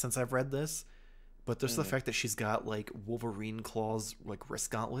since I've read this, but just the fact that she's got like Wolverine claws like wrist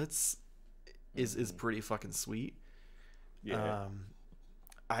gauntlets is pretty fucking sweet.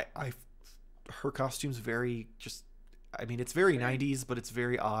 Her costume's very just I mean, it's very 90s, but it's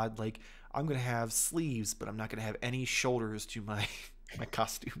very odd. Like, I'm gonna have sleeves, but I'm not gonna have any shoulders to my my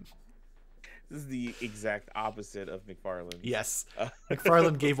costume. This is the exact opposite of McFarlane's. Yes,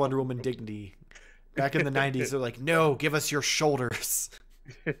 McFarlane gave Wonder Woman dignity. Back in the 90s, they're like, no, give us your shoulders.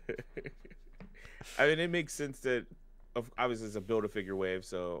 I mean, it makes sense that, obviously, it's a Build-A-Figure wave,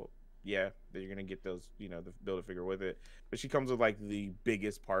 so yeah, that you're gonna get those, you know, the Build-A-Figure with it. But she comes with like the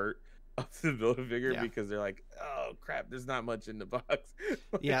biggest part of the Build-A-Figure because they're like, oh crap, there's not much in the box.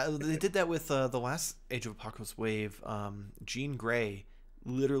 Yeah, they did that with the last Age of Apocalypse wave. Jean Grey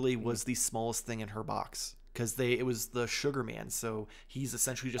literally was the smallest thing in her box because it was the Sugar Man, so he's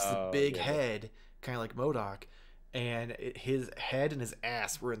essentially just the big head, kind of like MODOK. And his head and his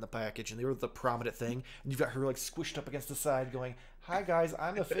ass were in the package, and they were the prominent thing. And you've got her like squished up against the side, going, "Hi guys,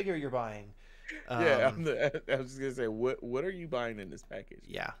 I'm the figure you're buying." Yeah, I was just gonna say, what are you buying in this package?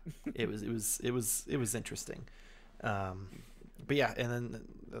 Yeah, it was interesting. But yeah, and then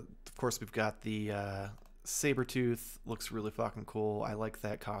of course we've got the Sabretooth. Looks really fucking cool. I like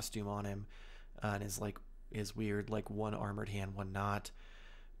that costume on him, and his weird like one armored hand, one not.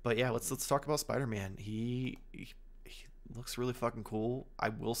 But yeah, let's talk about Spider-Man. He looks really fucking cool. I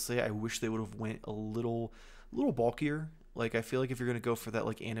will say I wish they would have went a little bulkier. Like, I feel like if you're gonna go for that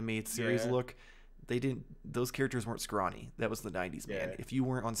like animated series look, they didn't. Those characters weren't scrawny. That was the 90s, man. Yeah. If you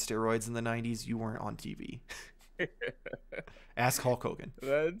weren't on steroids in the 90s, you weren't on TV. Ask Hulk Hogan.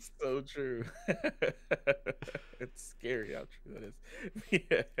 That's so true. It's scary how true that is.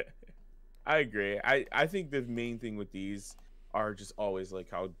 Yeah. I agree. I think the main thing with these are just always like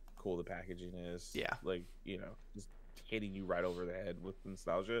how cool the packaging is. Yeah. Like, you know, just hitting you right over the head with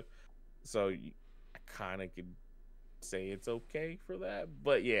nostalgia. So I kind of could say it's okay for that.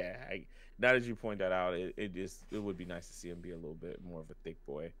 But yeah, now that you point that out, it would be nice to see him be a little bit more of a thick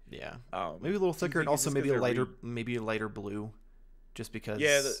boy. Yeah. Maybe a little thicker, and also maybe a lighter blue, just because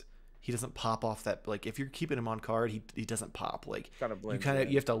he doesn't pop off that. Like, if you're keeping him on card, he doesn't pop. Like,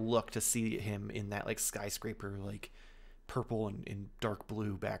 you have to look to see him in that like skyscraper like purple and dark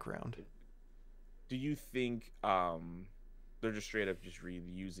blue background. Do you think they're just straight up just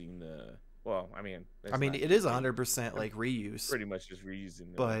reusing the? Well, I mean, it is 100% like reuse. Pretty much just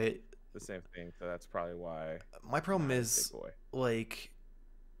reusing, but the same thing. So that's probably why. My problem is like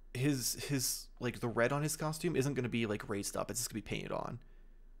his like the red on his costume isn't going to be like raised up. It's just going to be painted on.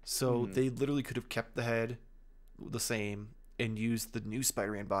 So they literally could have kept the head the same and used the new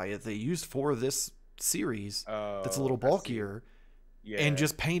Spider-Man body that they used for this series. That's a little bulkier, and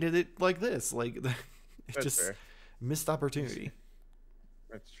just painted it like this. Like, it's just fair. Missed opportunity.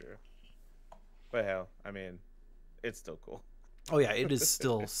 That's true. But hell, I mean, it's still cool. Oh yeah, it is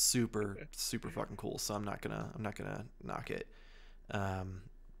still super fucking cool. So I'm not gonna knock it.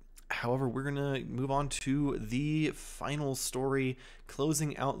 However, we're gonna move on to the final story,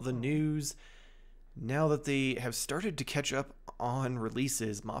 closing out the news. Now that they have started to catch up on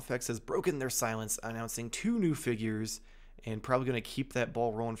releases, Mafex has broken their silence, announcing 2 new figures, and probably gonna keep that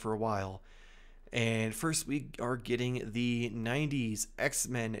ball rolling for a while. And first, we are getting the 90s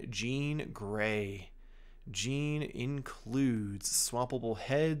X-Men Jean Grey. Jean includes swappable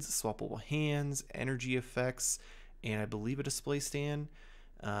heads, swappable hands, energy effects, and I believe a display stand.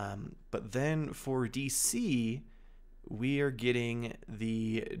 But then for DC, we are getting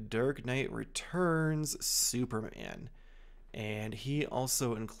the Dark Knight Returns Superman. And he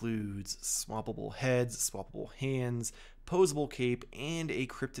also includes swappable heads, swappable hands, posable cape, and a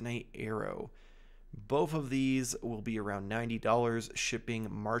kryptonite arrow. Both of these will be around $90, shipping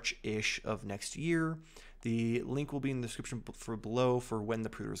March-ish of next year. The link will be in the description below for when the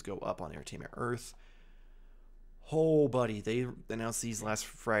pre-orders go up on Entertainment Earth. Oh, buddy, they announced these last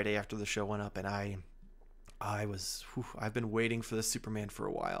Friday after the show went up, and I've been waiting for the Superman for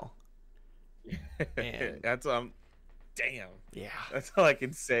a while. And that's damn. Yeah. That's all I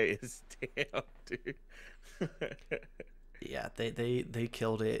can say is damn, dude. Yeah, they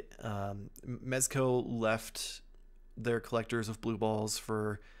killed it. Mezco left their collectors of blue balls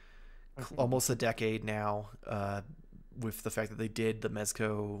for almost a decade now, with the fact that they did the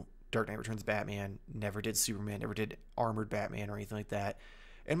Mezco Dark Knight Returns Batman, never did Superman, never did Armored Batman or anything like that.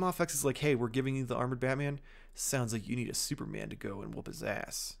 And Mafex is like, hey, we're giving you the Armored Batman. Sounds like you need a Superman to go and whoop his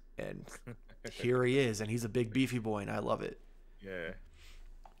ass. And here he is, and he's a big beefy boy, and I love it. Yeah.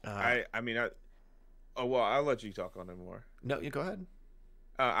 Well, I'll let you talk on it more. No, you go ahead.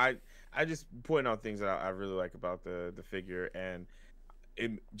 I just point out things that I really like about the figure, and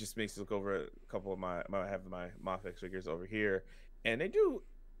it just makes me look over a couple of I have my Mafex figures over here, and they do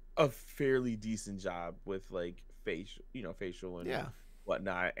a fairly decent job with like facial and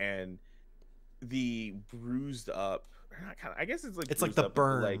whatnot, and the bruised up not kind of, I guess it's like It's like bruised the up, but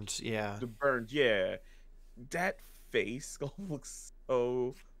burned, yeah. the burned, yeah. That face looks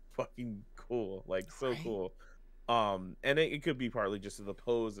so fucking cool, like so Right? cool. And it could be partly just the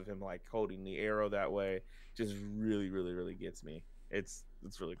pose of him like holding the arrow that way, just really gets me. It's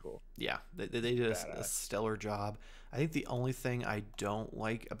really cool. Yeah, they did a Badass. stellar job. I think the only thing I don't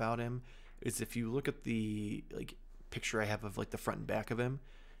like about him is if you look at the like picture I have of like the front and back of him,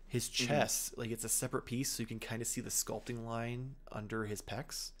 his Hmm. chest, like it's a separate piece, so you can kind of see the sculpting line under his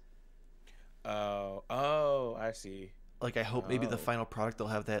pecs. Oh, I see. Like I hope maybe the Oh, final product they'll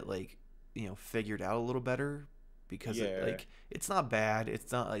have that like figured out a little better because it yeah, like it's not bad.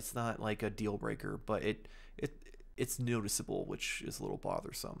 It's not like a deal breaker, but it it's noticeable, which is a little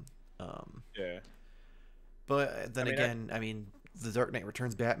bothersome. Um, yeah. But I then mean, again, I mean, the Dark Knight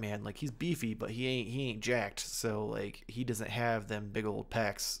Returns Batman, like he's beefy, but he ain't jacked. So like he doesn't have them big old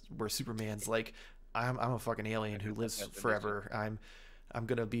pecs. Where Superman's like, I'm a fucking alien who lives definition. forever. I'm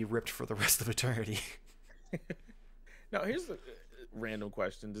gonna be ripped for the rest of eternity. Now, here's a random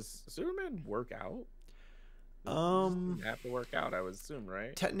question: does Superman work out? He just um, doesn't have to work out, I would assume,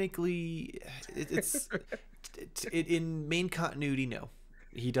 right? Technically, it's in main continuity. No,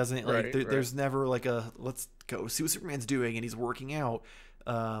 he doesn't like. Right, right. There's never like a let's go see what Superman's doing and he's working out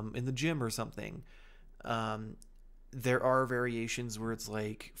in the gym or something. Um, there are variations where it's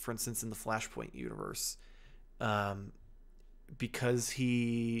like, for instance, in the Flashpoint universe, um, because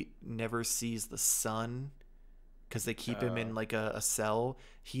he never sees the sun, because they keep him in like a cell,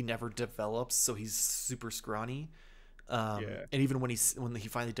 he never develops, so he's super scrawny. Yeah. And even when he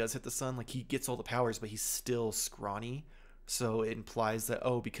finally does hit the sun, like he gets all the powers, but he's still scrawny. So it implies that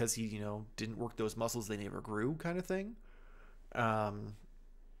because he didn't work those muscles, they never grew, kind of thing. Um,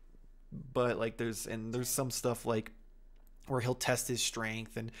 but like there's some stuff like where he'll test his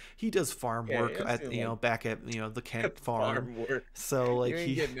strength and he does farm Yeah, work it at seemed like back at the Kent farm. farm work. So like You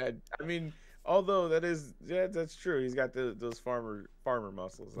ain't he getting that. I mean, although that's true. He's got those farmer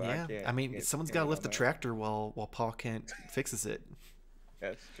muscles. I yeah, I mean someone's got can't to hate lift on the that. tractor while Paul Kent fixes it.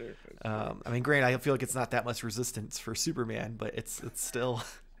 That's true. That's true. I mean, granted, I feel like it's not that much resistance for Superman, but it's still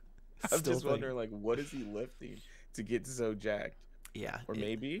it's I'm still a just thing. wondering, like, what is he lifting to get so jacked? Yeah, Or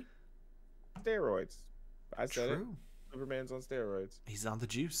maybe steroids. I said it. true. Superman's on steroids. He's on the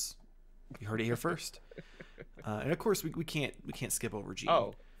juice. You heard it here first. And of course, we can't skip over Gene.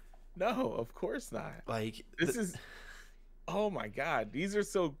 Oh no, of course not. Like This is oh my god. These are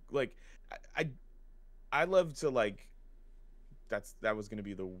so like I I love to like that was gonna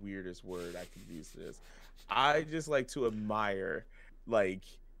be the weirdest word I could use to this. I just like to admire like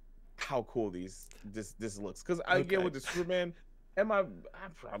how cool this looks. Cause I get okay, with the Superman, I'm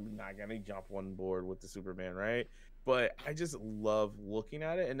probably not gonna jump on board with the Superman, right? But I just love looking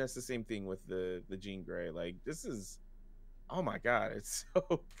at it, and that's the same thing with the Jean Grey. Like this is oh my god, it's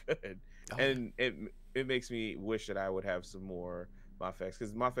so good. oh yeah. And it makes me wish that I would have some more Mafex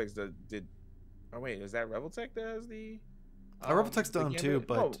because Mafex did oh wait, is that Rebel Tech that has Rebel Tech's the done too, Gambit?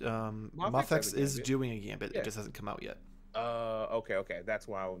 No, but Mafex has a Mafex is Gambit. doing a Gambit. It Yeah. just hasn't come out yet. Okay. That's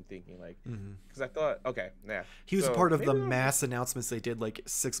why I'm thinking like, Hmm. because I thought, okay, yeah. He was a So part of the maybe I'll just mass announcements they did like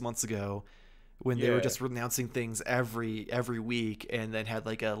 6 months ago, when they were yeah, just announcing things every week, and then had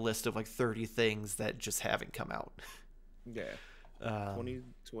like a list of like 30 things that just haven't come out. yeah. Um,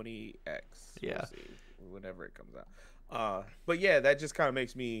 2020X. yeah, We'll see whenever it comes out. But yeah, that just kind of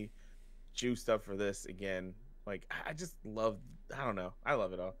makes me juiced up for this again. Like I just love. I don't know. I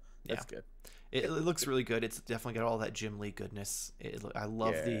love it all. yeah. That's good. It looks really good. It's definitely got all that Jim Lee goodness. I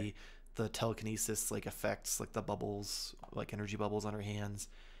love Yeah. the telekinesis like effects, like the bubbles, like energy bubbles on her hands.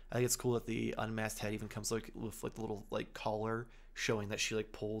 I think it's cool that the unmasked head even comes like with like the little like collar showing that she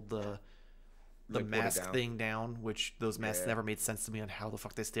like pulled the Like put it mask down. thing down, which those masks Yeah. never made sense to me on how the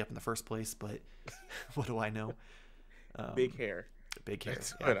fuck they stay up in the first place. But what do I know? Big Um, hair. Big hair.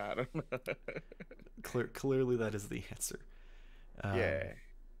 That's Yeah, what I don't know. clearly that is the answer. Um, Yeah.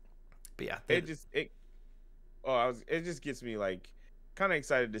 but yeah, It just it oh I was it just gets me like kind of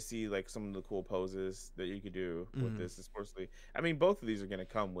excited to see like some of the cool poses that you could do with mhm. this, especially I mean both of these are gonna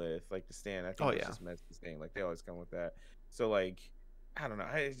come with like the stand. I Oh think it's yeah, just Mezco stand, like they always come with that. So like I don't know,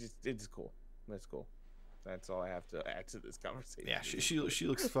 it's cool. That's cool. That's all I have to add to this conversation. yeah. She It's she cool. she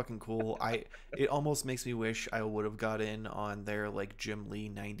looks fucking cool. It almost makes me wish I would have got in on their like Jim Lee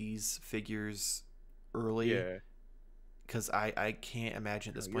 '90s figures early, Yeah. because I can't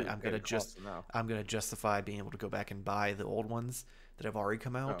imagine at Oh, this point you're getting costly now. I'm gonna justify being able to go back and buy the old ones that have already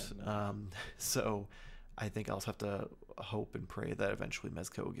come Oh out. no. So I think I'll just have to hope and pray that eventually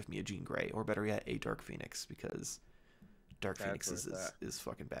Mezco will give me a Jean Grey, or better yet, a Dark Phoenix, because Dark That's Phoenix where it's at. is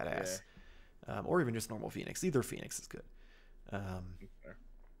fucking Yeah. badass. or even just normal Phoenix. Either Phoenix is good.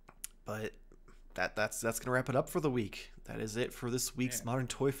 But that's gonna wrap it up for the week. That is it for this week's Modern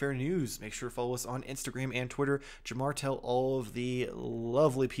Toy Fair news. Make sure to follow us on Instagram and Twitter. Jamar, tell all of the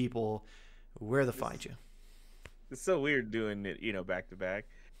lovely people where to find you. It's so weird doing it, back to back,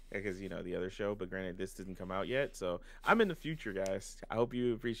 because the other show. But granted, this didn't come out yet, so I'm in the future, guys. I hope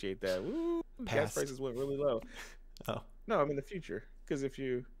you appreciate that. Woo, gas prices went really low. Oh no, I'm in the future, because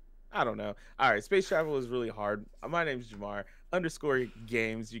I don't know. All right, space travel is really hard. My name's Jamar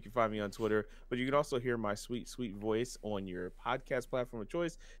 _games. You can find me on Twitter, but you can also hear my sweet, sweet voice on your podcast platform of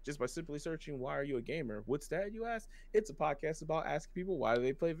choice just by simply searching "Why Are You a Gamer?" What's that, you ask? It's a podcast about asking people why do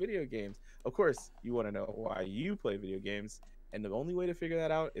they play video games. Of course, you want to know why you play video games, and the only way to figure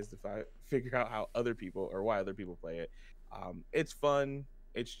that out is to figure out how other people or why other people play it. It's fun,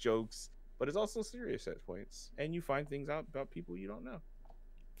 it's jokes, but it's also serious at points, and you find things out about people you don't know.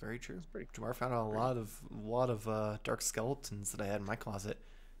 Very true. Jamar found out a lot of dark skeletons that I had in my closet.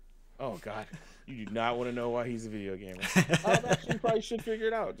 Oh God, you do not want to know why he's a video gamer. Actually, you probably should figure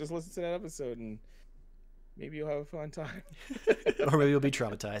it out. Just listen to that episode, and maybe you'll have a fun time. Or maybe you'll be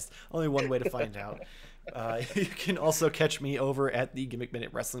traumatized. Only one way to find out. You can also catch me over at the Gimmick Minute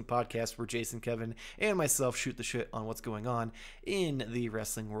Wrestling Podcast, where Jason, Kevin, and myself shoot the shit on what's going on in the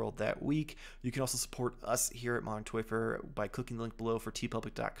wrestling world that week. You can also support us here at Modern Toy Fair by clicking the link below for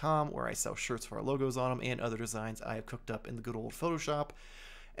tpublic.com, where I sell shirts for our logos on them and other designs I have cooked up in the good old Photoshop.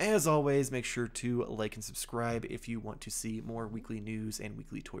 As always, make sure to like and subscribe if you want to see more weekly news and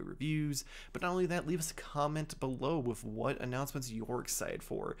weekly toy reviews. But not only that, leave us a comment below with what announcements you're excited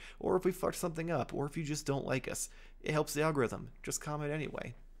for, or if we fucked something up, or if you just don't like us. It helps the algorithm. Just comment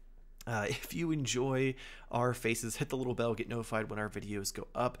anyway. If you enjoy our faces, hit the little bell, get notified when our videos go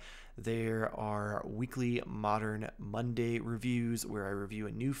up. There are weekly Modern Monday reviews where I review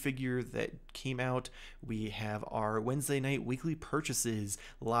a new figure that came out. We have our Wednesday night weekly purchases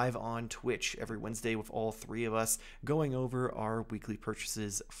live on Twitch every Wednesday with all three of us going over our weekly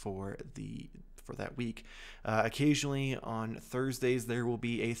purchases for that week. Occasionally on Thursdays there will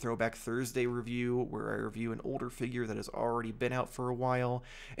be a Throwback Thursday review where I review an older figure that has already been out for a while.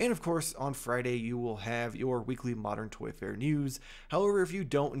 And of course on Friday you will have your weekly Modern Toy Fair news. However, if you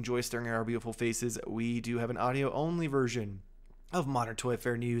don't enjoy staring at our beautiful faces, we do have an audio only version of Modern Toy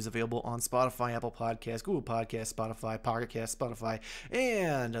Fair news available on Spotify, Apple Podcasts, Google Podcasts, Spotify, Pocket Cast, Spotify,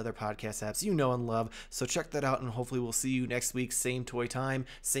 and other podcast apps you know and love. So check that out, and hopefully we'll see you next week. Same toy time,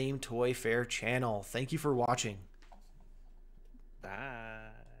 same Toy Fair channel. Thank you for watching. Bye.